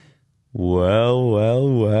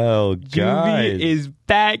Well, guys. Juvie is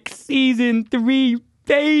back, season 3,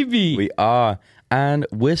 baby. We are. And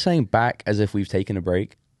we're saying back as if we've taken a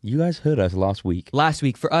break. You guys heard us last week. Last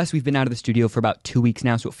week, for us, we've been out of the studio for about 2 weeks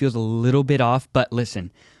now, so it feels a little bit off. But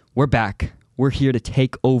listen, we're back. We're here to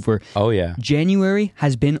take over. Oh, yeah. January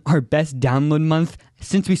has been our best download month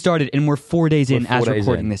since we started, and we're 4 days in as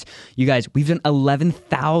recording this. You guys, we've done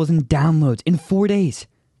 11,000 downloads in 4 days.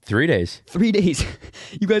 3 days. 3 days.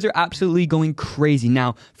 You guys are absolutely going crazy.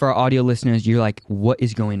 Now, for our audio listeners, you're like, what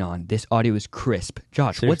is going on? This audio is crisp.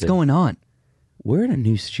 Josh, Seriously. What's going on? We're in a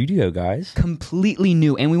new studio, guys. Completely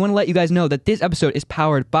new. And we want to let you guys know that this episode is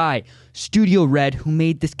powered by Studio Red, who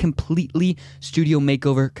made this completely studio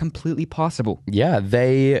makeover completely possible. Yeah,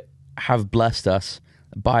 they have blessed us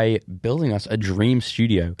by building us a dream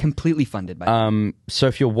studio. Completely funded by them. So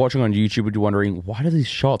if you're watching on YouTube and you're wondering, why do these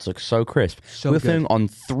shots look so crisp? So We're good. filming on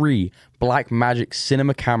 3 Blackmagic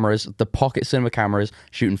cinema cameras, the pocket cinema cameras,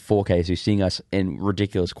 shooting 4K, so you're seeing us in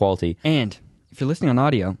ridiculous quality. And if you're listening on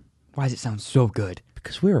audio, why does it sound so good?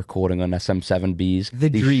 Because we're recording on SM7Bs. The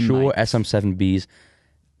These dream Shure mics. SM7Bs,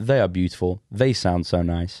 they are beautiful. They sound so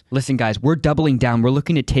nice. Listen, guys, we're doubling down. We're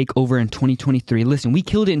looking to take over in 2023. Listen, we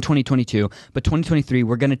killed it in 2022, but 2023,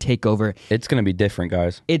 we're going to take over. It's going to be different,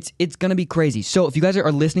 guys. It's going to be crazy. So if you guys are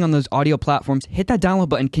listening on those audio platforms, hit that download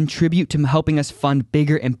button, contribute to helping us fund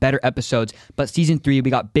bigger and better episodes. But season 3, we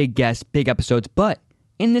got big guests, big episodes. But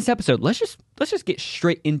in this episode, let's just get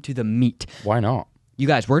straight into the meat. Why not? You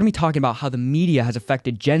guys, we're going to be talking about how the media has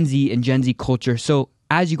affected Gen Z and Gen Z culture. So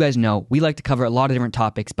as you guys know, we like to cover a lot of different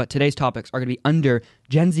topics, but today's topics are going to be under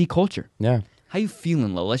Gen Z culture. Yeah. How you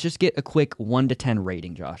feeling, Lo? Let's just get a quick 1 to 10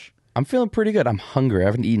 rating, Josh. I'm feeling pretty good. I'm hungry. I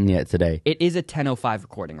haven't eaten yet today. It is a 10:05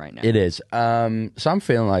 recording right now. It is. So I'm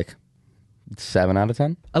feeling like 7 out of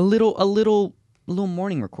 10. A little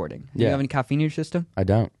morning recording. Do you Yeah. have any caffeine in your system? I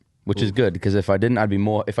don't, which is good because if I didn't, I'd be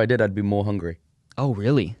more. If I did, I'd be more hungry. Oh,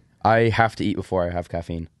 really? I have to eat before I have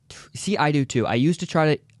caffeine. See, I do too. I used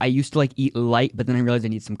to like eat light, but then I realized I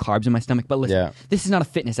need some carbs in my stomach. But listen, Yeah. this is not a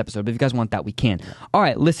fitness episode, but if you guys want that, we can. All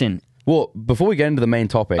right, listen. Well, before we get into the main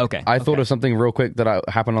topic, Okay, I thought okay. of something real quick that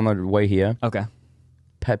happened on the way here. Okay.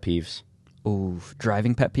 Pet peeves. Ooh,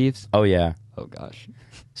 driving pet peeves? Oh yeah. Oh, gosh.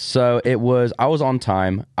 So I was on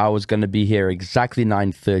time. I was going to be here exactly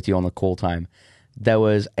 9:30 on the call time. There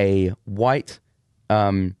was a white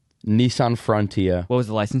Nissan Frontier. What was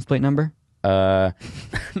the license plate number?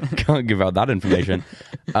 Can't give out that information.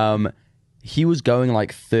 He was going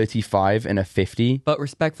like 35 in a 50, But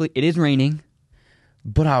respectfully, it is raining.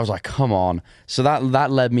 but I was like, come on. So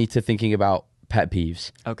that led me to thinking about pet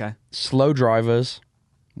peeves. Okay. Slow drivers,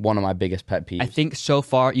 one of my biggest pet peeves. I think so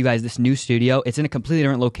far, you guys, this new studio, it's in a completely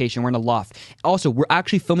different location. We're in a loft. Also, we're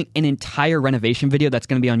actually filming an entire renovation video that's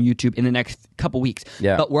going to be on YouTube in the next couple weeks.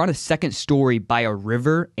 Yeah. But we're on a second story by a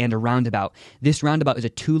river and a roundabout. This roundabout is a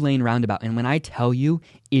 2-lane roundabout. And when I tell you,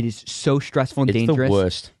 it is so stressful and It's dangerous. the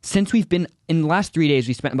worst. Since we've been, in the last 3 days,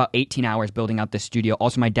 we spent about 18 hours building out this studio.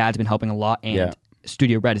 Also, my dad's been helping a lot, and Yeah.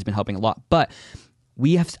 Studio Red has been helping a lot. But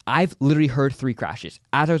I've literally heard 3 crashes.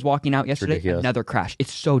 As I was walking out yesterday, ridiculous. another crash.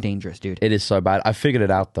 It's so dangerous, dude. It is so bad. I figured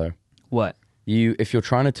it out though. What? If you're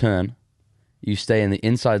trying to turn, you stay in the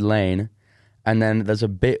inside lane, and then there's a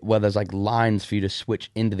bit where there's like lines for you to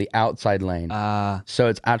switch into the outside lane. So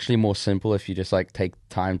it's actually more simple if you just like take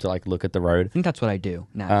time to like look at the road. I think that's what I do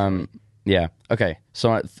naturally. Yeah. Okay.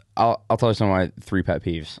 So I'll tell you some of my 3 pet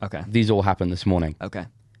peeves. Okay. These all happened this morning. Okay.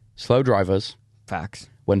 Slow drivers. Facts.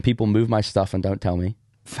 When people move my stuff and don't tell me,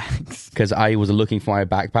 Facts. because I was looking for my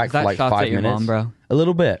backpack Is for that like shots 5 at your minutes. mom, bro? A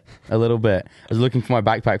little bit. I was looking for my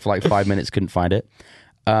backpack for like 5 minutes, couldn't find it,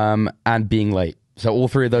 and being late. So all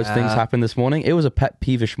 3 of those things happened this morning. It was a pet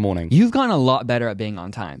peevish morning. You've gotten a lot better at being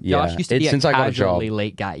on time. Yeah. Josh used to be Since a I got a job. casually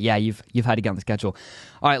late guy. Yeah, you've had to get on the schedule.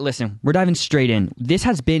 All right, listen, we're diving straight in. This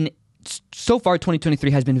has been, so far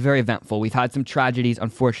 2023 has been very eventful. We've had some tragedies,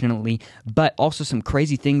 unfortunately, but also some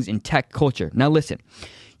crazy things in tech culture. Now listen,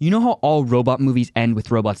 you know how all robot movies end with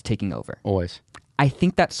robots taking over? Always. I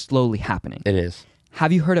think that's slowly happening. It is.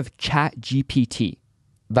 Have you heard of ChatGPT?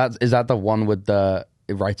 Is that the one with it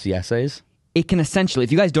writes the essays? It can essentially,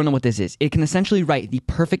 if you guys don't know what this is, it can essentially write the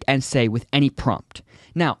perfect essay with any prompt.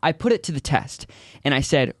 Now, I put it to the test, and I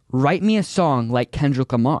said, write me a song like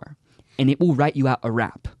Kendrick Lamar, and it will write you out a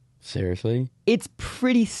rap. Seriously? It's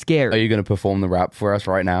pretty Are scary. you going to perform the rap for us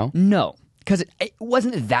right now? No, because it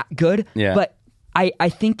wasn't that good, Yeah. but I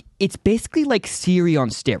think it's basically like Siri on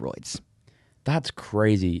steroids. That's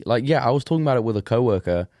crazy. Like, yeah, I was talking about it with a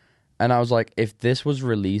coworker, and I was like, if this was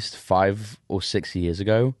released 5 or 6 years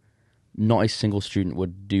ago, not a single student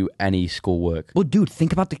would do any schoolwork. Well, dude,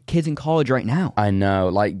 think about the kids in college right now. I know,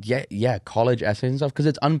 like, yeah, college essays and stuff, because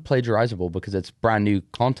it's unplagiarizable, because it's brand new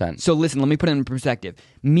content. So listen, let me put it in perspective.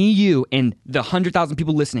 Me, you, and the 100,000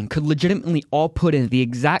 people listening could legitimately all put in the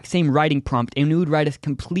exact same writing prompt, and we would write us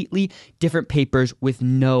completely different papers with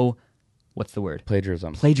no, what's the word?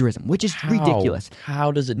 Plagiarism, which is ridiculous.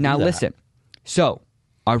 How does it do Now that? listen, so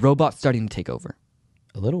are robots starting to take over?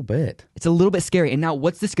 A little bit. It's a little bit scary. And now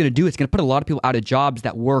what's this going to do? It's going to put a lot of people out of jobs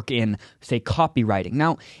that work in, say, copywriting.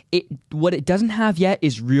 Now, what it doesn't have yet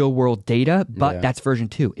is real world data, but that's version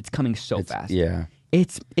 2. It's coming so fast. Yeah.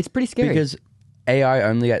 It's pretty scary. Because AI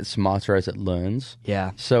only gets smarter as it learns.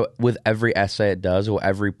 Yeah. So with every essay it does, or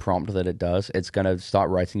every prompt that it does, it's going to start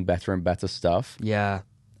writing better and better stuff. Yeah.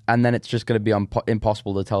 And then it's just going to be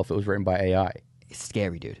impossible to tell if it was written by AI. It's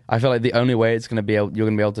scary, dude. I feel like the only way you're going to be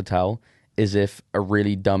able to tell is if a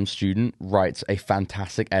really dumb student writes a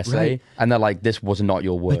fantastic essay and they're like, this was not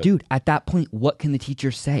your work. But dude, at that point, what can the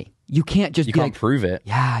teacher say? You can't just You be can't like, prove it.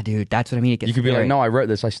 yeah, dude, that's what I mean. It gets You could be scary. like, no, I wrote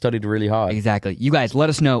this. I studied really hard. Exactly. You guys, let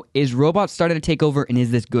us know. Is robots starting to take over, and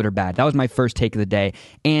is this good or bad? That was my first take of the day.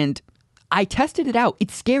 And I tested it out.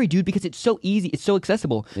 It's scary, dude, because it's so easy. It's so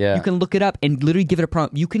accessible. Yeah. You can look it up and literally give it a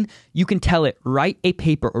prompt. You can tell it, write a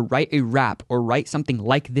paper or write a rap or write something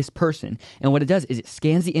like this person. And what it does is it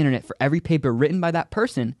scans the internet for every paper written by that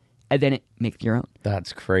person, and then it makes your own.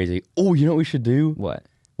 That's crazy. Oh, you know what we should do? What?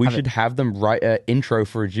 We should have them write an intro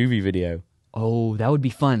for a Juvie video. Oh, that would be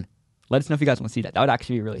fun. Let us know if you guys want to see that. That would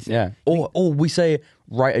actually be really sick. Yeah. Or we say,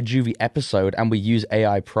 write a Juvie episode and we use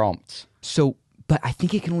AI prompts. So, but I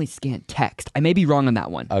think it can only scan text. I may be wrong on that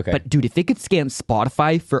one. Okay. But dude, if it could scan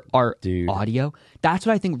Spotify for our Dude. audio, that's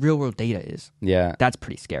what I think real world data is. Yeah. That's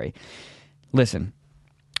pretty scary. Listen,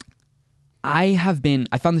 I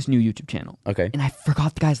found this new YouTube channel. Okay. And I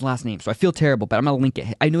forgot the guy's last name, so I feel terrible, but I'm going to link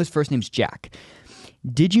it. I know his first name's Jack.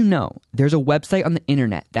 Did you know there's a website on the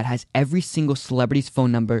internet that has every single celebrity's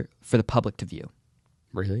phone number for the public to view?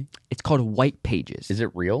 Really? It's called White Pages. Is it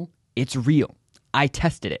real? It's real. I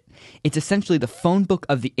tested it. It's essentially the phone book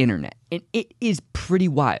of the internet, and it is pretty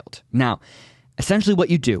wild. Now, essentially what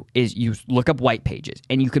you do is you look up White Pages,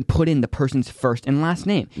 and you can put in the person's first and last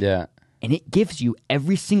name. Yeah. And it gives you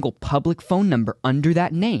every single public phone number under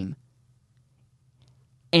that name.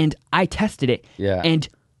 And I tested it. Yeah. And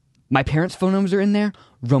my parents' phone numbers are in there.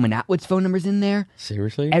 Roman Atwood's phone number's in there.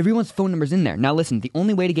 Seriously? Everyone's phone number's in there. Now listen, the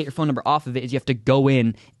only way to get your phone number off of it is you have to go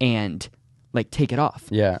in and take it off.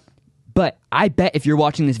 Yeah. But I bet if you're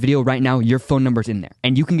watching this video right now, your phone number's in there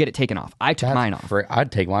and you can get it taken off. I took mine off.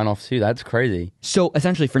 I'd take mine off too. That's crazy. So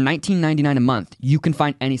essentially for $19.99 a month, you can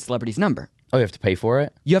find any celebrity's number. Oh, you have to pay for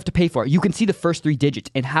it? You have to pay for it. You can see the first 3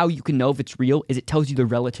 digits, and how you can know if it's real is it tells you the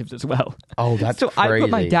relatives as well. Oh, that's so crazy. I put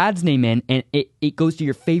my dad's name in, and it goes to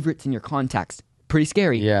your favorites and your contacts. Pretty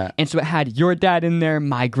scary. Yeah. And so it had your dad in there,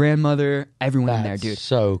 my grandmother, everyone in there, dude.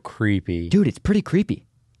 So creepy. Dude, it's pretty creepy.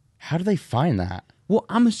 How do they find that? Well,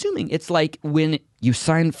 I'm assuming it's like when you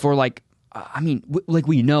sign for like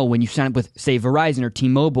we know when you sign up with, say, Verizon or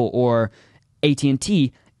T-Mobile or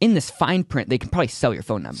AT&T, in this fine print, they can probably sell your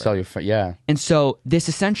phone number. Yeah. And so this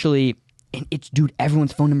essentially, and it's, dude,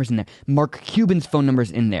 everyone's phone number's in there. Mark Cuban's phone number's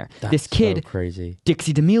in there. That's this kid, so crazy.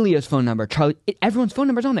 Dixie D'Amelio's phone number, everyone's phone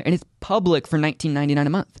number's on there, and it's public for $19.99 a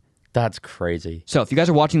month. That's crazy. So if you guys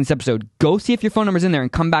are watching this episode, go see if your phone number's in there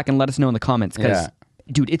and come back and let us know in the comments. Because,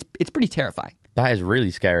 dude, it's pretty terrifying. That is really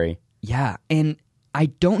scary. Yeah, and I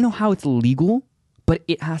don't know how it's legal, but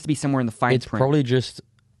it has to be somewhere in the fine print. It's probably just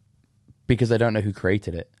because they don't know who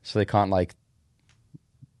created it, so they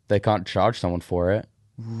can't charge someone for it.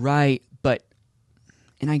 Right, but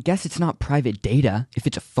and I guess it's not private data if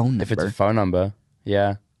it's a phone number. If it's a phone number,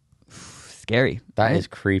 yeah. Scary. That is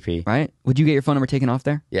creepy. Right? Would you get your phone number taken off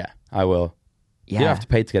there? Yeah, I will. Yeah. You don't have to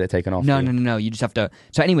pay to get it taken off. No. You just have to.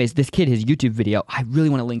 So, anyways, this kid, his YouTube video, I really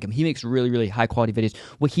want to link him. He makes really, really high quality videos.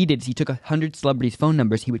 What he did is he took 100 celebrities' phone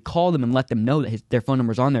numbers. He would call them and let them know that their phone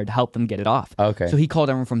number's on there to help them get it off. Okay. So he called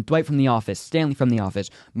everyone from Dwight from The Office, Stanley from The Office,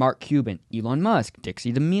 Mark Cuban, Elon Musk,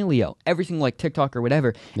 Dixie D'Amelio, every single TikTok or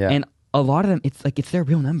whatever. Yeah. And a lot of them, it's their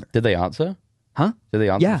real number. Did they answer? Huh? Did they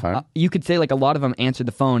answer Yeah. the phone? You could say a lot of them answered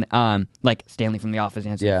the phone. Like Stanley from The Office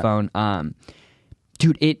answered the phone.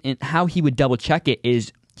 Dude, and how he would double check it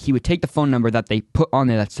is he would take the phone number that they put on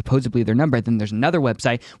there that's supposedly their number. Then there's another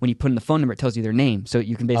website. When you put in the phone number, it tells you their name. So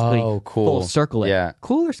you can basically full circle it. Yeah.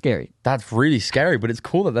 Cool or scary? That's really scary, but it's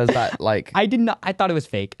cool that there's that, like... I thought it was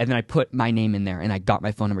fake, and then I put my name in there, and I got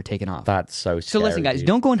my phone number taken off. That's so scary. So listen, guys, dude.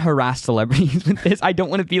 don't go and harass celebrities with this. I don't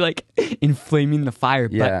want to be, like, inflaming the fire.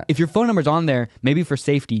 Yeah. But if your phone number's on there, maybe for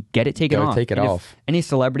safety, get it taken off. Take it and off. If any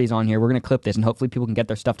celebrities on here, we're going to clip this, and hopefully people can get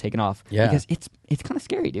their stuff taken off. Yeah. Because it's kind of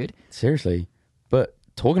scary, dude. Seriously. But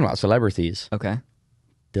talking about celebrities, Okay.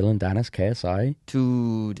 Dylan Dennis, KSI.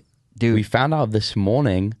 Dude. We found out this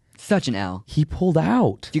morning Such an L. he pulled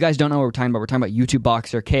out. If you guys don't know what we're talking about YouTube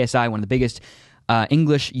Boxer, KSI, one of the biggest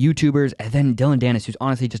English YouTubers, and then Dylan Dennis, who's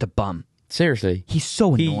honestly just a bum. Seriously. He's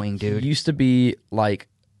so annoying, dude. He used to be like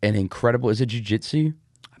an incredible... Is it jiu-jitsu?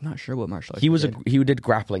 I'm not sure what martial arts He did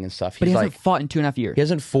grappling and stuff. But He's he hasn't fought in 2.5 years. He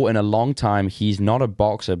hasn't fought in a long time. He's not a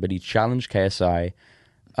boxer, but he challenged KSI.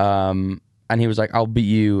 And he was like, I'll beat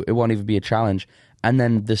you. It won't even be a challenge. And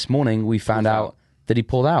then this morning, we found out that he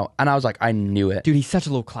pulled out. And I was like, I knew it. Dude, he's such a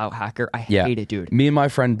little clout hacker. I hate it, dude. Me and my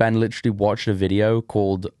friend Ben literally watched a video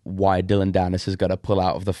called Why Dylan Dennis is going to pull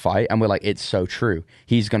out of the fight. And we're like, it's so true.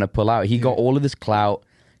 He's going to pull out. He got all of this clout.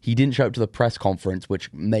 He didn't show up to the press conference,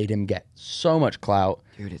 which made him get so much clout.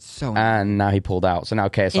 Dude, it's so... And now he pulled out. So now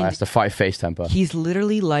KSI has to fight face temper. He's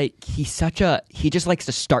literally like... He just likes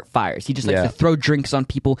to start fires. He just likes to throw drinks on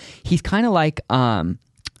people. He's kind of like...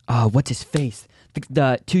 what's his face?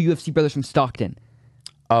 The two UFC brothers from Stockton.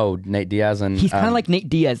 Oh, Nate Diaz and... He's kind of like Nate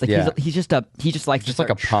Diaz. Like he just likes to like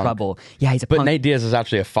a punk. trouble. Yeah, he's a punk. But Nate Diaz is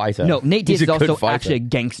actually a fighter. No, Nate Diaz He's is a good also fighter. actually a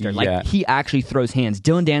gangster. Yeah. Like, he actually throws hands.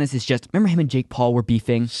 Dylan Dennis is just... Remember him and Jake Paul were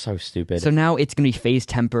beefing? So stupid. So now it's going to be phase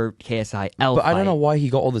temper, KSI, L But I don't fight. know why he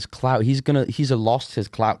got all this clout. He's lost his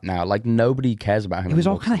clout now. Like, nobody cares about him. It was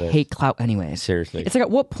all anymore kind of because hate clout anyways. Seriously. It's like, at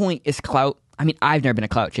what point is clout... I mean, I've never been a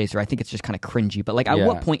clout chaser. I think it's just kind of cringy. But, like, at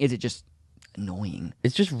what point is it just annoying?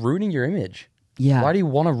 It's just ruining your image. Yeah. Why do you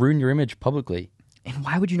want to ruin your image publicly? And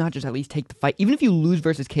why would you not just at least take the fight? Even if you lose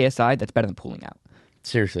versus KSI, that's better than pulling out.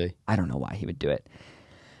 Seriously. I don't know why he would do it.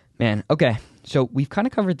 Man, okay. So we've kind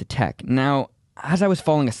of covered the tech. Now, as I was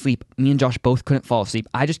falling asleep, me and Josh both couldn't fall asleep.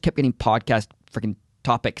 I just kept getting podcast freaking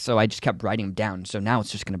topics, so I just kept writing them down. So now it's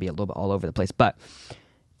just going to be a little bit all over the place. But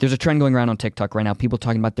there's a trend going around on TikTok right now. People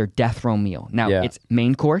talking about their death row meal. Now, it's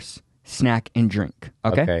main course, snack, and drink.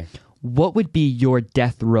 Okay? What would be your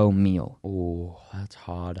death row meal? Oh, that's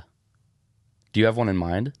hard. Do you have one in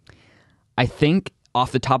mind? I think,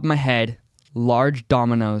 off the top of my head, large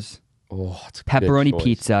Domino's, that's a pepperoni good choice.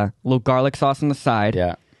 pizza, a little garlic sauce on the side.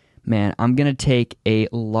 Yeah. Man, I'm going to take a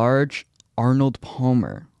large Arnold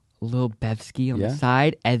Palmer, a little Bevsky on the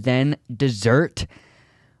side, and then dessert.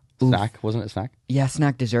 Snack, wasn't it a snack? Yeah,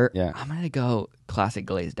 snack dessert. Yeah. I'm going to go classic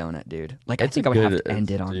glazed donut, dude. Like, I It's think a I would have good- to end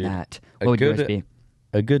it on dude, that. a What would yours good- be?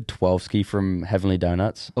 A good 12 ski from Heavenly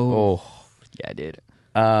Donuts. Oh. Yeah, dude.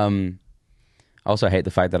 I also hate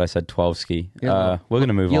the fact that I said 12 ski. We're going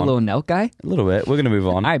to move You a on. little Nelk guy? A little bit. We're going to move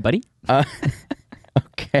on. All right, buddy.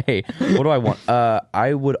 Okay. What do I want?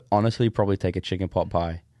 I would honestly probably take a chicken pot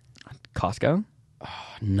pie. Costco?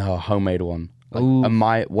 No, a homemade one. Like Ooh.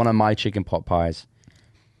 one of my chicken pot pies.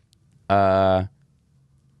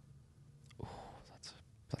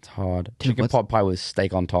 That's hard. Dude, Chicken what's- pot pie with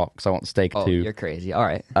steak on top because I want steak Oh, too. you're crazy. All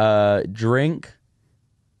right. Drink.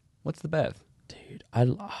 What's the bev? Dude,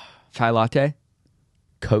 Chai latte?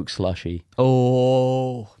 Coke slushy.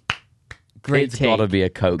 Oh. Great It's take. got to be a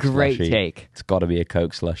Coke Great slushy. take. It's got to be a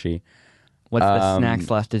Coke slushy. What's the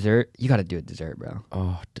snack / dessert? You got to do a dessert, bro.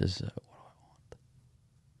 Oh, dessert. What do I want?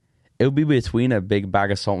 It would be between a big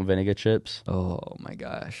bag of salt and vinegar chips Oh my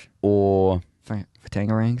gosh. or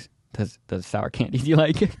Fatangarangs? Those sour candies you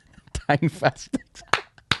like? Tang Fastings.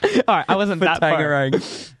 All right, I wasn't that far.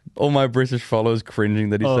 Tangerang. All my British followers cringing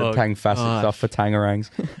that he said Tang Fastings stuff for Tangerangs.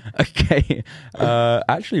 Okay.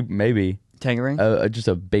 Actually, maybe. Tangerang? Just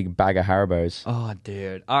a big bag of Haribos. Oh,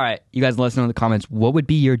 dude. All right, you guys listen in the comments. What would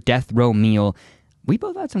be your death row meal? We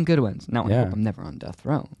both had some good ones. Now I hope I'm never on death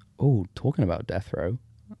row. Oh, talking about death row.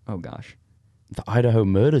 Oh, gosh. The Idaho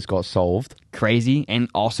murders got solved. Crazy and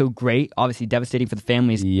also great. Obviously devastating for the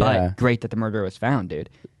families, but great that the murderer was found, dude.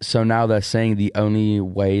 So now they're saying the only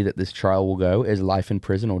way that this trial will go is life in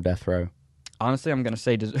prison or death row. Honestly, I'm going to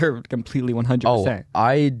say deserved completely 100%. Oh,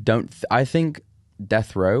 I don't... I think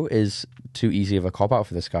death row is too easy of a cop-out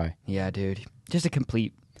for this guy. Yeah, dude. Just a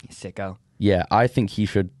complete sicko. Yeah, I think he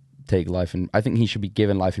should take life in... I think he should be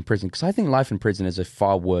given life in prison because I think life in prison is a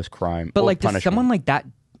far worse crime. But, or like, does punishment. someone like that...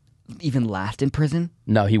 even last in prison?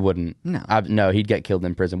 No, he wouldn't. No. No, he'd get killed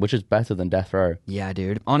in prison, which is better than death row. Yeah,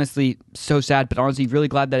 dude. Honestly, so sad, but honestly, really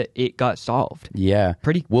glad that it got solved. Yeah.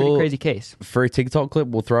 Pretty crazy case. For a TikTok clip,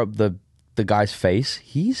 we'll throw up the guy's face.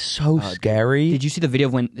 He's so scary. Did you see the video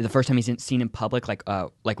of when the first time he's seen in public, like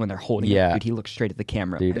when they're holding him? Dude, he looks straight at the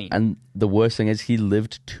camera. Dude, and the worst thing is he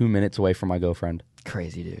lived 2 minutes away from my girlfriend.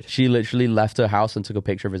 Crazy, dude. She literally left her house and took a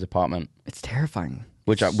picture of his apartment. It's terrifying.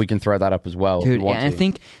 Which we can throw that up as well. Dude, and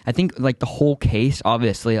I think like the whole case,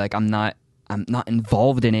 obviously, like I'm not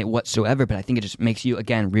involved in it whatsoever, but I think it just makes you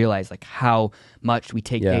again realize like how much we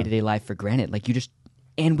take day-to-day life for granted. Like you just,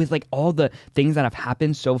 and with like all the things that have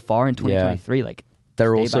happened so far in 2023, like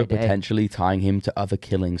they're also potentially tying him to other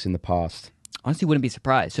killings in the past. Honestly, wouldn't be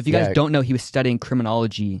surprised. So if you guys don't know, he was studying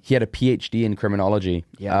criminology. He had a PhD in criminology.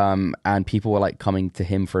 Yeah. And people were like coming to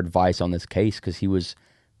him for advice on this case because he was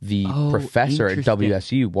the professor at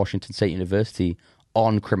WSU, Washington State University,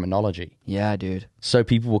 on criminology. Yeah, dude. So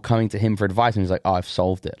people were coming to him for advice, and he's like, "Oh, I've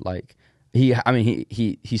solved it." Like he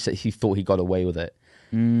said he thought he got away with it.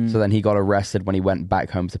 So then he got arrested when he went back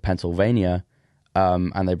home to Pennsylvania,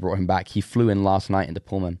 and they brought him back. He flew in last night into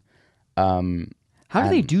Pullman. How do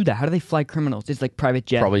they do that? How do they fly criminals? It's like private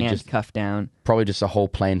jet, hands cuffed down. Probably just a whole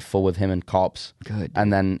plane full with him and cops. Good.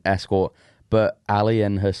 And then escort. But Ali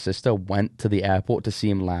and her sister went to the airport to see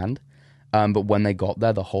him land. But when they got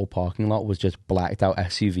there, the whole parking lot was just blacked out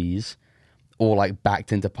SUVs, all like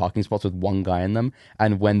backed into parking spots with one guy in them.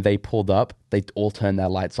 And when they pulled up, they all turned their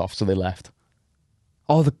lights off, so they left.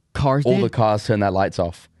 All the cars All the cars turned their lights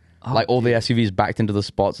off. Like all the SUVs backed into the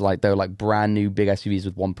spots, like they were like brand new big SUVs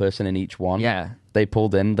with one person in each one. Yeah. They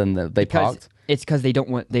pulled in, then they parked. It's because they don't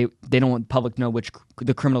want the public to know which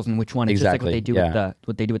the criminals and which one. It's just like what they do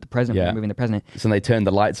with the president, when removing the president. So they turned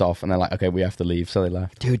the lights off, and they're like, "Okay, we have to leave." So they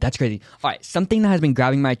left. Dude, that's crazy. All right, something that has been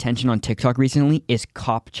grabbing my attention on TikTok recently is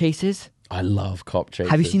cop chases. I love cop chases.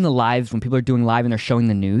 Have you seen the lives when people are doing live and they're showing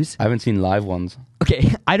the news? I haven't seen live ones.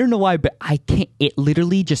 Okay, I don't know why, but I can't. It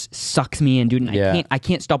literally just sucks me in, dude. And I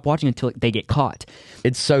can't stop watching until they get caught.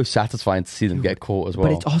 It's so satisfying to see them get caught as well.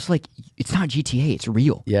 But it's also like it's not GTA; it's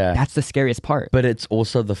real. Yeah, that's the scariest part. But it's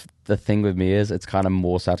also the thing with me is it's kind of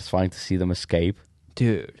more satisfying to see them escape,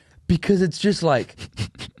 dude. Because it's just like.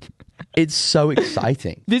 It's so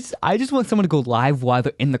exciting. I just want someone to go live while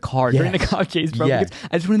they're in the car during the cop chase, bro. Because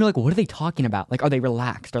I just want to know, like, what are they talking about? Like, are they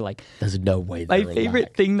relaxed? Or like, there's no way they're relaxed. My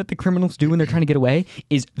favorite thing that the criminals do when they're trying to get away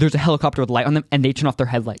is there's a helicopter with light on them and they turn off their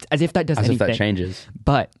headlights. As if that does anything. As if that changes.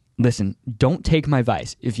 But listen, don't take my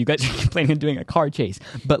advice if you guys are planning on doing a car chase.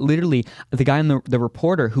 But literally, the guy on the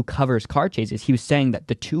reporter who covers car chases, he was saying that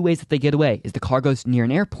the two ways that they get away is the car goes near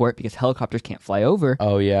an airport because helicopters can't fly over.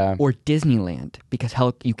 Oh, yeah. Or Disneyland because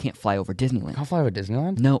you can't fly over Disneyland. Can't fly over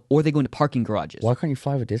Disneyland? No, or they go into parking garages. Why can't you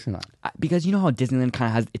fly over Disneyland? Because you know how Disneyland kind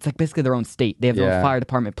of has, it's like basically their own state. They have their own fire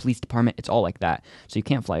department, police department. It's all like that. So you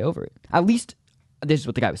can't fly over it. At least, this is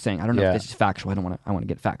what the guy was saying. I don't know if this is factual. I want to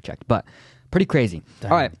get fact checked. But pretty crazy.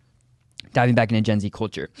 Damn. All right. Diving back into Gen Z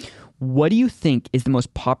culture, what do you think is the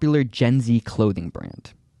most popular Gen Z clothing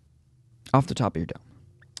brand? Off the top of your dome.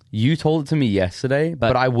 You told it to me yesterday,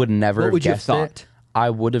 but I would never have guessed it. What would you have thought? I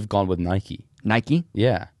would have gone with Nike. Nike?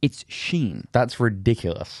 Yeah. It's Shein. That's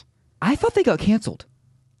ridiculous. I thought they got canceled.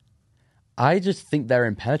 I just think they're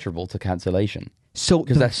impenetrable to cancellation. So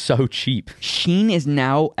because they're so cheap. Shein is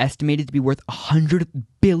now estimated to be worth $100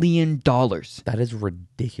 billion. That is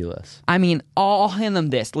ridiculous. I mean, I'll hand them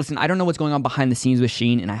this. Listen, I don't know what's going on behind the scenes with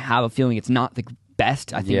Shein, and I have a feeling it's not the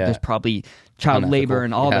best. I think there's probably child labor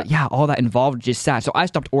and all that. Yeah, all that involved, which is sad. So I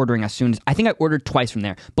stopped ordering as soon as I think I ordered twice from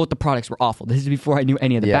there. Both the products were awful. This is before I knew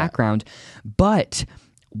any of the background. But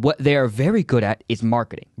what they are very good at is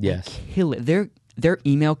marketing. Yes, they kill it. Their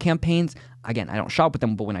email campaigns. Again, I don't shop with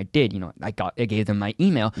them, but when I did, I gave them my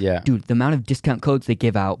email. Yeah. Dude, the amount of discount codes they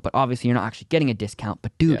give out, but obviously you're not actually getting a discount.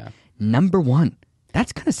 But dude, number one,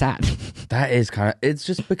 that's kind of sad. That is kind of, it's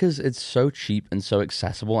just because it's so cheap and so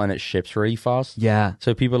accessible and it ships really fast. Yeah.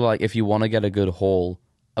 So people are like, if you want to get a good haul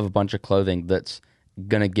of a bunch of clothing that's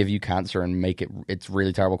going to give you cancer and make it's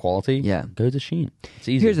really terrible quality, go to Shein. It's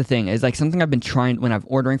easy. Here's the thing, is like something I've been trying, when I'm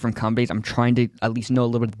ordering from companies, I'm trying to at least know a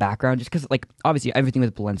little bit of the background, just because like obviously everything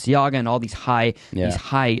with Balenciaga and all these high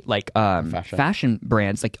like fashion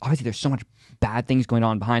brands, like obviously there's so much bad things going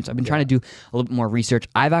on behind. So I've been trying to do a little bit more research.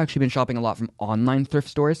 I've actually been shopping a lot from online thrift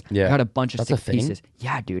stores. I got a bunch of sick pieces.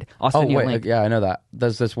 Yeah, dude. I'll send you a link. Yeah, I know that.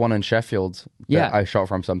 There's this one in Sheffield that I shop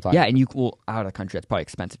from sometimes. Yeah, and out of the country, that's probably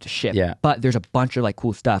expensive to ship. Yeah. But there's a bunch of like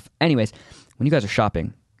cool stuff. Anyways, when you guys are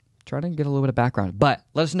shopping, try to get a little bit of background. But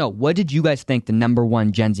let us know, what did you guys think the number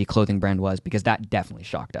one Gen Z clothing brand was? Because that definitely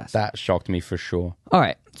shocked us. That shocked me for sure. All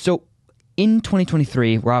right. So in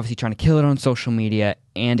 2023, we're obviously trying to kill it on social media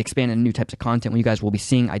and expand into new types of content. When you guys will be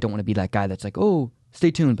seeing, I don't want to be that guy that's like, oh, stay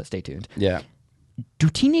tuned, but stay tuned. Yeah. Do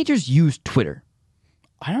teenagers use Twitter?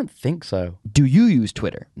 I don't think so. Do you use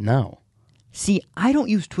Twitter? No. See, I don't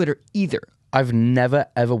use Twitter either. I've never,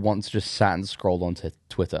 ever once just sat and scrolled onto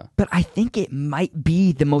Twitter. But I think it might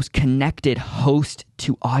be the most connected host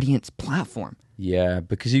to audience platform. Yeah,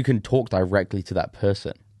 because you can talk directly to that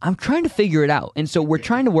person. I'm trying to figure it out. And so we're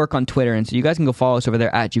trying to work on Twitter. And so you guys can go follow us over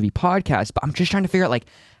there at Juvie Podcast. But I'm just trying to figure out, like,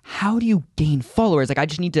 how do you gain followers? Like, I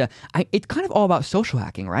just need to, it's kind of all about social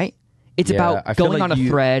hacking, right? It's about going like on a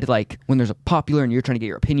thread, like when there's a popular and you're trying to get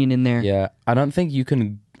your opinion in there. Yeah, I don't think you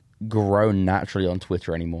can grow naturally on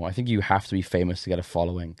Twitter anymore. I think you have to be famous to get a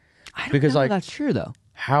following. I don't know if that's true, though.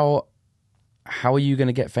 How are you going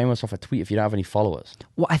to get famous off a tweet if you don't have any followers?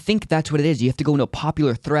 Well, I think that's what it is. You have to go into a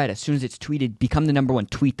popular thread as soon as it's tweeted, become the number one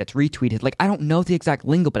tweet that's retweeted. Like, I don't know the exact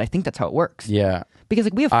lingo, but I think that's how it works. Yeah. Because,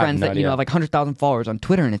 like, we have friends that, have like 100,000 followers on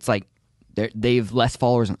Twitter, and it's like, they've less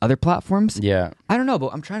followers on other platforms. Yeah. I don't know,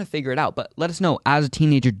 but I'm trying to figure it out. But let us know, as a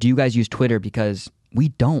teenager, do you guys use Twitter? Because we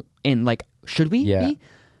don't. And, like, should we? Yeah.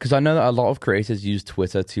 Because I know that a lot of creators use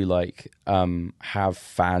Twitter to, like, have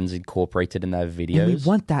fans incorporated in their videos. And we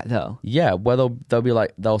want that, though. Yeah, where they'll be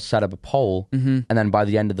like, they'll set up a poll, and then by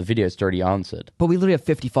the end of the video, it's already answered. But we literally have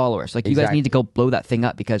 50 followers. Like, you guys need to go blow that thing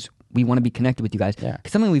up because we want to be connected with you guys. Yeah.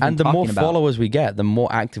 Something we've been talking about. And the more followers we get, the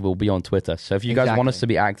more active we'll be on Twitter. So if you guys want us to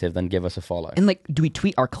be active, then give us a follow. And, like, do we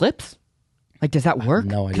tweet our clips? Like, does that work?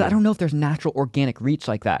 No idea. Because I don't know if there's natural organic reach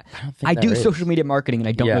like that. I do social media marketing and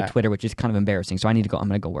I don't know Twitter, which is kind of embarrassing. So I'm going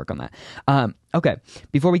to go work on that. Okay.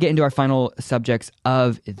 Before we get into our final subjects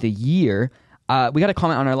of the year, we got a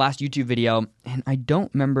comment on our last YouTube video, and I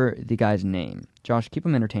don't remember the guy's name. Josh, keep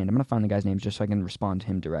him entertained. I'm going to find the guy's name just so I can respond to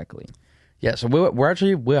him directly. Yeah, so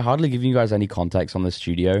we're hardly giving you guys any context on the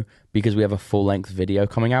studio because we have a full-length video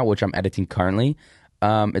coming out, which I'm editing currently.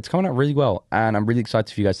 It's coming out really well, and I'm really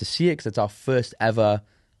excited for you guys to see it because it's our first ever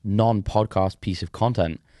non-podcast piece of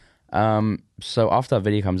content. So after that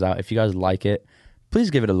video comes out, if you guys like it, please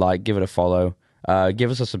give it a like, give it a follow, give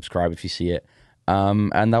us a subscribe if you see it,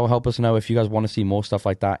 and that will help us know if you guys want to see more stuff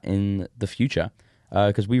like that in the future,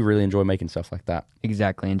 because we really enjoy making stuff like that.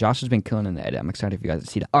 Exactly, and Josh has been killing in the edit. I'm excited for you guys to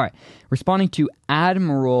see that. All right, responding to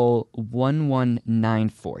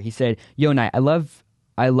Admiral1194, he said, "Yo, Knight,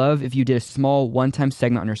 I love if you did a small one-time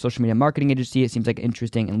segment on your social media marketing agency. It seems like an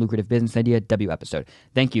interesting and lucrative business idea. W episode."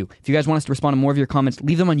 Thank you. If you guys want us to respond to more of your comments,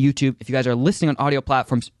 leave them on YouTube. If you guys are listening on audio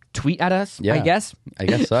platforms, tweet at us, I guess. I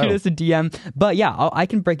guess so. Shoot us a DM. But yeah, I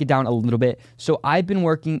can break it down a little bit. So I've been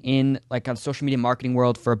working in like a social media marketing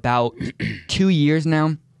world for about 2 years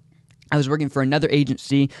now. I was working for another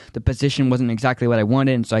agency. The position wasn't exactly what I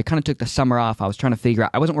wanted, and so I kind of took the summer off. I was trying to figure out.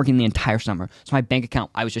 I wasn't working the entire summer. So my bank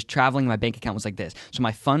account, I was just traveling, and my bank account was like this. So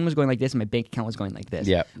my fund was going like this, and my bank account was going like this.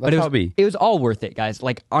 Yeah, but it was all worth it, guys.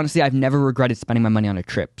 Like, honestly, I've never regretted spending my money on a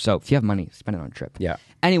trip. So if you have money, spend it on a trip. Yeah.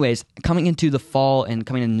 Anyways, coming into the fall and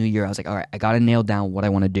coming into the new year, I was like, all right, I got to nail down what I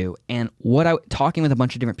want to do. And talking with a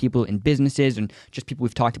bunch of different people in businesses and just people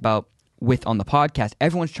we've talked about with on the podcast,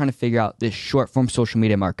 everyone's trying to figure out this short form social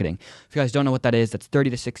media marketing. If you guys don't know what that is, that's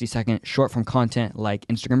 30 to 60 second short form content like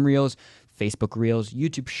Instagram Reels, Facebook Reels,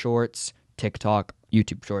 YouTube Shorts, TikTok,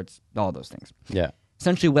 YouTube Shorts, all those things. Yeah.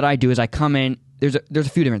 Essentially what I do is I come in, there's a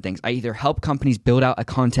few different things. I either help companies build out a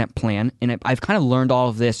content plan, and I've kind of learned all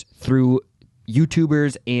of this through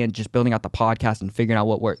YouTubers and just building out the podcast and figuring out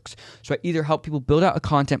what works. So I either help people build out a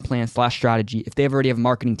content plan / strategy if they already have a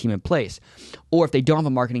marketing team in place, or if they don't have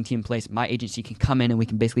a marketing team in place, my agency can come in and we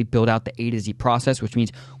can basically build out the A to Z process, which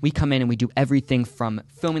means we come in and we do everything from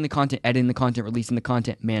filming the content, editing the content, releasing the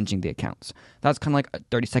content, managing the accounts. That's kind of like a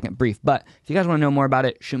 30-second brief. But if you guys want to know more about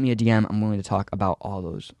it, shoot me a DM. I'm willing to talk about all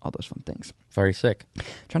those fun things. Very sick.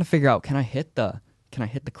 Trying to figure out, can I hit the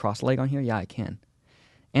cross leg on here? Yeah, I can.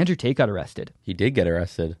 Andrew Tate got arrested. He did get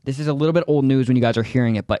arrested. This is a little bit old news when you guys are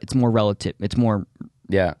hearing it, but it's more relative. It's more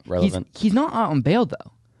relevant. He's not out on bail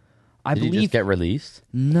though. I believe he just get released?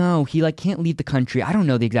 No, he can't leave the country. I don't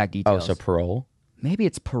know the exact details. Oh, so parole? Maybe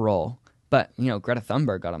it's parole. But Greta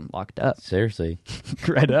Thunberg got him locked up. Seriously.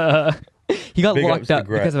 Greta. He got locked up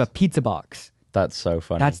because of a pizza box. That's so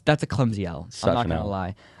funny. That's a clumsy L. Such I'm not an gonna L.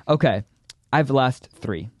 lie. Okay. I have the last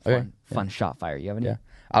 3. Okay. Fun shot fire. You have any? Yeah.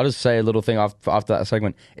 I'll just say a little thing after that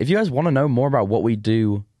segment. If you guys want to know more about what we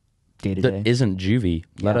do day to day that isn't Juvie,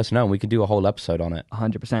 let us know. We could do a whole episode on it.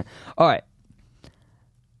 100%. All right.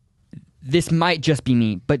 This might just be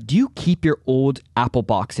me, but do you keep your old Apple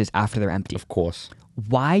boxes after they're empty? Of course.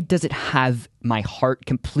 Why does it have my heart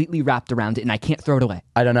completely wrapped around it and I can't throw it away?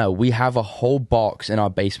 I don't know. We have a whole box in our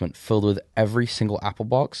basement filled with every single Apple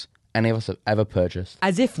box, any of us have ever purchased.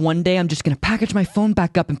 As if one day I'm just going to package my phone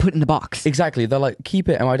back up and put it in a box. Exactly. They're like, keep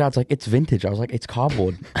it. And my dad's like, it's vintage. I was like, it's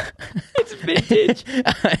cardboard. It's vintage.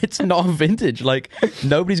 It's not vintage. Like,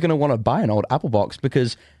 nobody's going to want to buy an old Apple box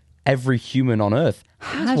because every human on earth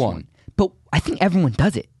has one. But I think everyone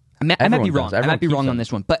does it. I might be Everyone wrong. does. I might Everyone be keeps wrong on them.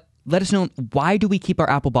 this one. But let us know, why do we keep our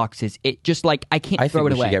Apple boxes? It just like, I can't I throw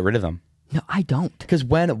think it we away. should get rid of them. No, I don't. Because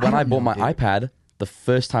when I don't bought know, my dude. iPad, the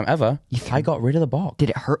first time ever, I got rid of the box.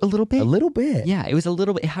 Did it hurt a little bit? A little bit. Yeah, it was a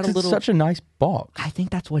little bit. It had a 'Cause little. It's such a nice box. I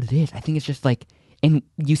think that's what it is. I think it's just like, and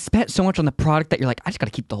you spent so much on the product that you're like, I just got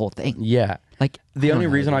to keep the whole thing. Yeah. Like The only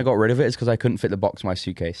reason I got rid of it is because I couldn't fit the box in my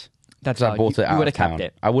suitcase. That's Because I bought it out would of have town.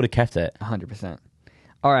 kept it. I would have kept it. 100%.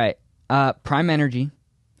 All right. Prime Energy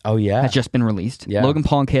Oh, yeah. has just been released. Yeah. Logan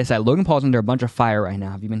Paul and KSI. Logan Paul's under a bunch of fire right now.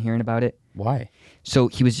 Have you been hearing about it? Why? So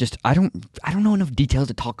he was just I don't know enough details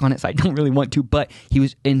to talk on it, so I don't really want to. But he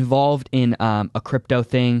was involved in a crypto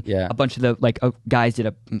thing. Yeah. A bunch of the guys did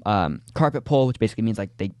a carpet pull, which basically means like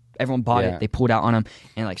everyone bought Yeah. it, they pulled out on him,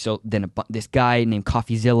 and like so then this guy named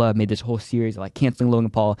CoffeeZilla made this whole series of like canceling Logan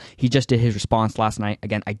Paul. He just did his response last night.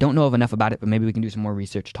 Again, I don't know enough about it, but maybe we can do some more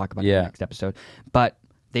research to talk about it in the next episode. But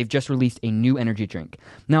they've just released a new energy drink.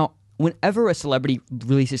 Now, whenever a celebrity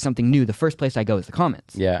releases something new, the first place I go is the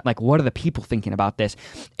comments. Yeah. Like, what are the people thinking about this?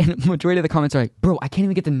 And the majority of the comments are like, bro, I can't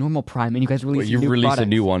even get the normal Prime, and you guys release You a new released product. a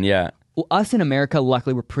new one, yeah. Well, us in America,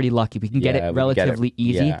 luckily, we're pretty lucky. We can get Yeah, it we can get it. relatively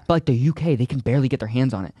easy. Yeah. But like the UK, they can barely get their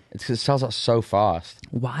hands on it. It's 'cause it sells out so fast.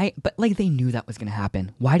 Why? But like they knew that was going to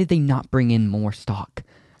happen. Why did they not bring in more stock?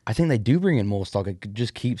 I think they do bring in more stock. It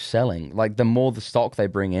just keeps selling. Like, the more the stock they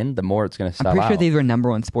bring in, the more it's going to sell I'm pretty out. sure they were number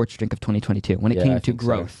one sports drink of 2022 when it Yeah, came I to think so.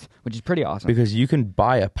 growth, which is pretty awesome. Because you can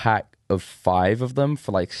buy a pack of 5 of them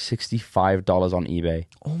for like $65 on eBay.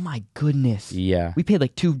 Oh my goodness. Yeah. We paid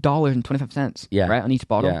like $2.25. Yeah. Right? On each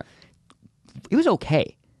bottle. Yeah. It was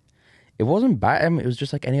okay. It wasn't bad. I mean, it was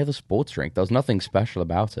just like any other sports drink. There was nothing special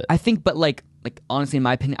about it. I think, but like honestly, in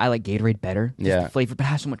my opinion, I like Gatorade better. Just Yeah. the flavor, but it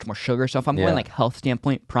has so much more sugar. So if I'm Yeah. going like health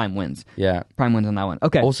standpoint, Prime wins. Yeah. Prime wins on that one.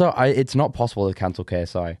 Okay. Also, it's not possible to cancel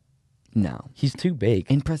KSI. No. He's too big.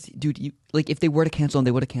 Dude, you like if they were to cancel him,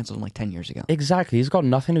 they would have canceled him like 10 years ago. Exactly. He's got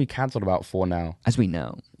nothing to be cancelled about for now. As we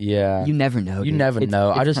know. Yeah. You never know. You dude. never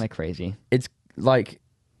know. It's kind of crazy. It's like,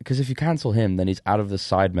 because if you cancel him, then he's out of the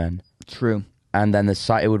Sidemen. True. And then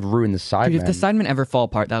it would ruin the Sidemen. Dude, if the Sidemen ever fall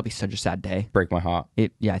apart, that'll be such a sad day. Break my heart. I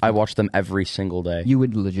I think watch them every single day. you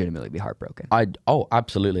would legitimately be heartbroken.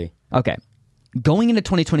 Absolutely. Okay. Going into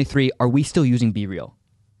 2023, are we still using Be Real?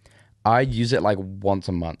 I use it like once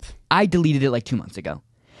a month. I deleted it like 2 months ago.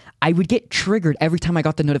 I would get triggered every time I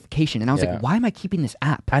got the notification, and I was Yeah. like, why am I keeping this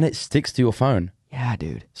app? And it sticks to your phone. Yeah,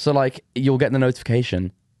 dude. So like, you'll get the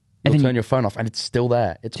notification, And you'll then turn your phone off, and it's still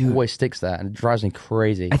there. It always sticks there, and it drives me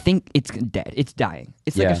crazy. I think it's dead. It's dying.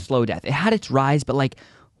 It's like Yeah. a slow death. It had its rise, but like,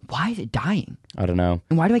 why is it dying? I don't know.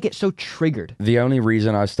 And why do I get so triggered? The only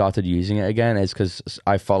reason I started using it again is because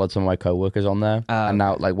I followed some of my coworkers on there, and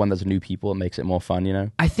now like when there's new people, it makes it more fun, you know?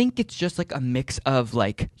 I think it's just like a mix of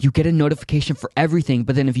like you get a notification for everything,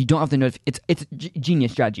 but then if you don't have the it's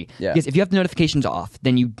genius strategy. Yeah. Because if you have the notifications off,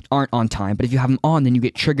 then you aren't on time. But if you have them on, then you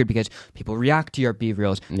get triggered because people react to your Be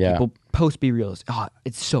Reels. Yeah. People post Be Reels. Oh,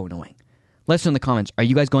 it's so annoying. Let us know in the comments. Are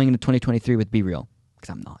you guys going into 2023 with Be Real? Because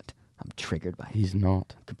I'm not. I'm triggered by it. He's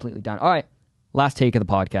not. Completely down. All right. Last take of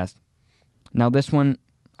the podcast. Now this one,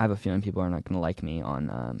 I have a feeling people are not going to like me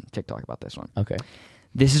on TikTok about this one. Okay.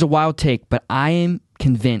 This is a wild take, but I am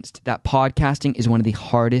convinced that podcasting is one of the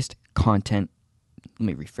hardest content.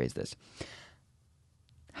 Let me rephrase this.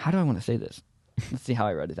 How do I want to say this? Let's see how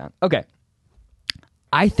I wrote it down. Okay.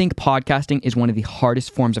 I think podcasting is one of the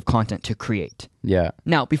hardest forms of content to create. Yeah.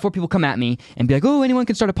 Now, before people come at me and be like, "Oh, anyone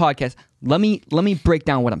can start a podcast," let me break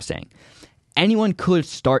down what I'm saying. Anyone could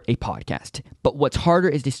start a podcast, but what's harder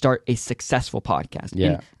is to start a successful podcast. Yeah.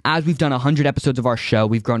 And as we've done 100 episodes of our show,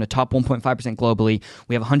 we've grown to top 1.5% globally.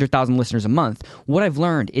 We have 100,000 listeners a month. What I've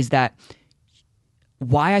learned is that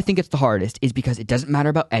why I think it's the hardest is because it doesn't matter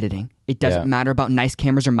about editing. It doesn't matter about nice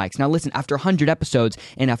cameras or mics. Now listen, after 100 episodes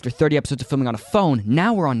and after 30 episodes of filming on a phone,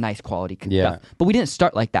 now we're on nice quality stuff. But we didn't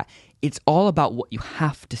start like that. It's all about what you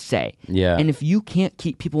have to say. Yeah. And if you can't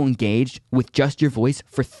keep people engaged with just your voice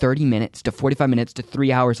for 30 minutes to 45 minutes to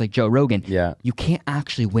 3 hours like Joe Rogan, you can't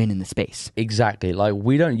actually win in the space. Exactly. Like,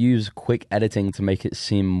 we don't use quick editing to make it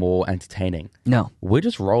seem more entertaining. No. We're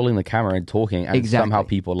just rolling the camera and talking, and somehow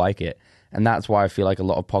people like it. And that's why I feel like a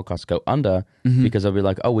lot of podcasts go under, because they'll be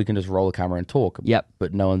like, oh, we can just roll the camera and talk. Yep.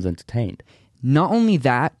 But no one's entertained. Not only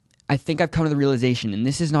that, I think I've come to the realization, and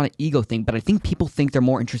this is not an ego thing, but I think people think they're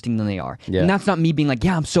more interesting than they are. Yeah. And that's not me being like,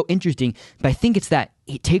 yeah, I'm so interesting. But I think it's that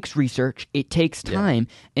it takes research, it takes time,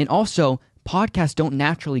 and also podcasts don't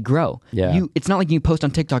naturally grow. Yeah. It's not like you post on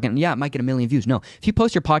TikTok and it might get 1 million views. No. If you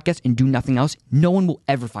post your podcast and do nothing else, no one will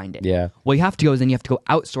ever find it. Yeah. What you have to go is then you have to go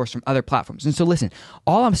outsource from other platforms. And so listen,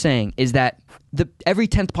 all I'm saying is that every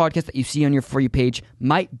 10th podcast that you see on your For You page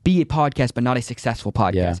might be a podcast, but not a successful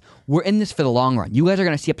podcast. Yeah. We're in this for the long run. You guys are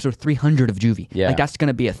going to see episode 300 of Juvie. Yeah. Like that's going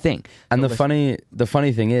to be a thing. And So the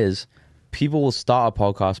funny thing is, people will start a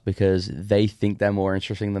podcast because they think they're more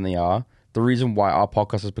interesting than they are. The reason why our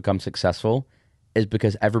podcast has become successful is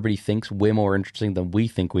because everybody thinks we're more interesting than we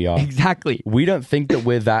think we are. Exactly. We don't think that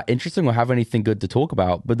we're that interesting or have anything good to talk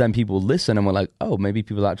about, but then people listen and we're like, oh, maybe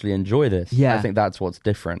people actually enjoy this. Yeah. I think that's what's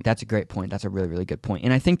different. That's a great point. That's a really, really good point.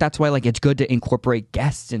 And I think that's why like it's good to incorporate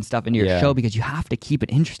guests and stuff into your show because you have to keep it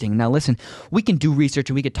interesting. Now listen, we can do research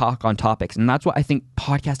and we could talk on topics. And that's what I think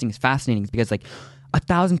podcasting is fascinating, is because like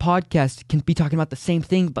 1,000 podcasts can be talking about the same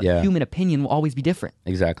thing, but human opinion will always be different.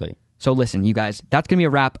 Exactly. So listen, you guys, that's going to be a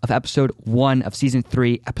wrap of episode 1 of season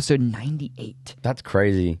 3, episode 98. That's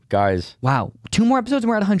crazy, guys. Wow. 2 more episodes and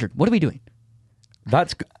we're at 100. What are we doing?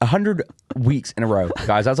 That's 100 weeks in a row,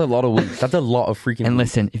 guys. That's a lot of weeks. That's a lot of freaking And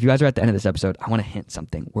weeks. listen, if you guys are at the end of this episode, I want to hint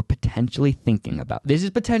something. We're potentially thinking about, this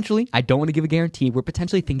is potentially, I don't want to give a guarantee, we're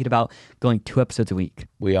potentially thinking about going 2 episodes a week.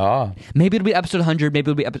 We are. Maybe it'll be episode 100,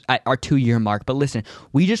 maybe it'll be at our 2-year mark. But listen,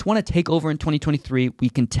 we just want to take over in 2023. We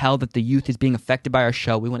can tell that the youth is being affected by our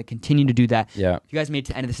show. We want to continue to do that. Yeah. If you guys made it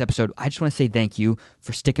to the end of this episode, I just want to say thank you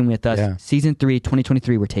for sticking with us. Yeah. Season 3,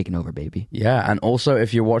 2023, we're taking over, baby. Yeah, and also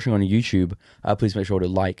if you're watching on YouTube, please make sure to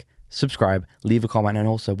like, subscribe, leave a comment, and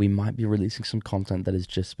also we might be releasing some content that is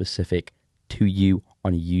just specific to you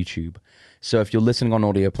on YouTube. So if you're listening on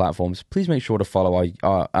audio platforms, please make sure to follow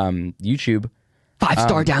our YouTube.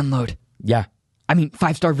 5-star download. Yeah. I mean,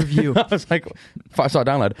 5-star review. I was like, 5-star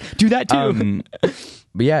download. Do that too.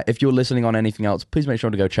 But yeah, if you're listening on anything else, please make sure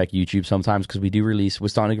to go check YouTube sometimes, because we're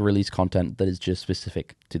starting to release content that is just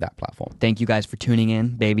specific to that platform. Thank you guys for tuning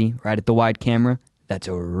in, baby. Right at the wide camera. That's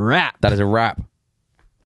a wrap. That is a wrap.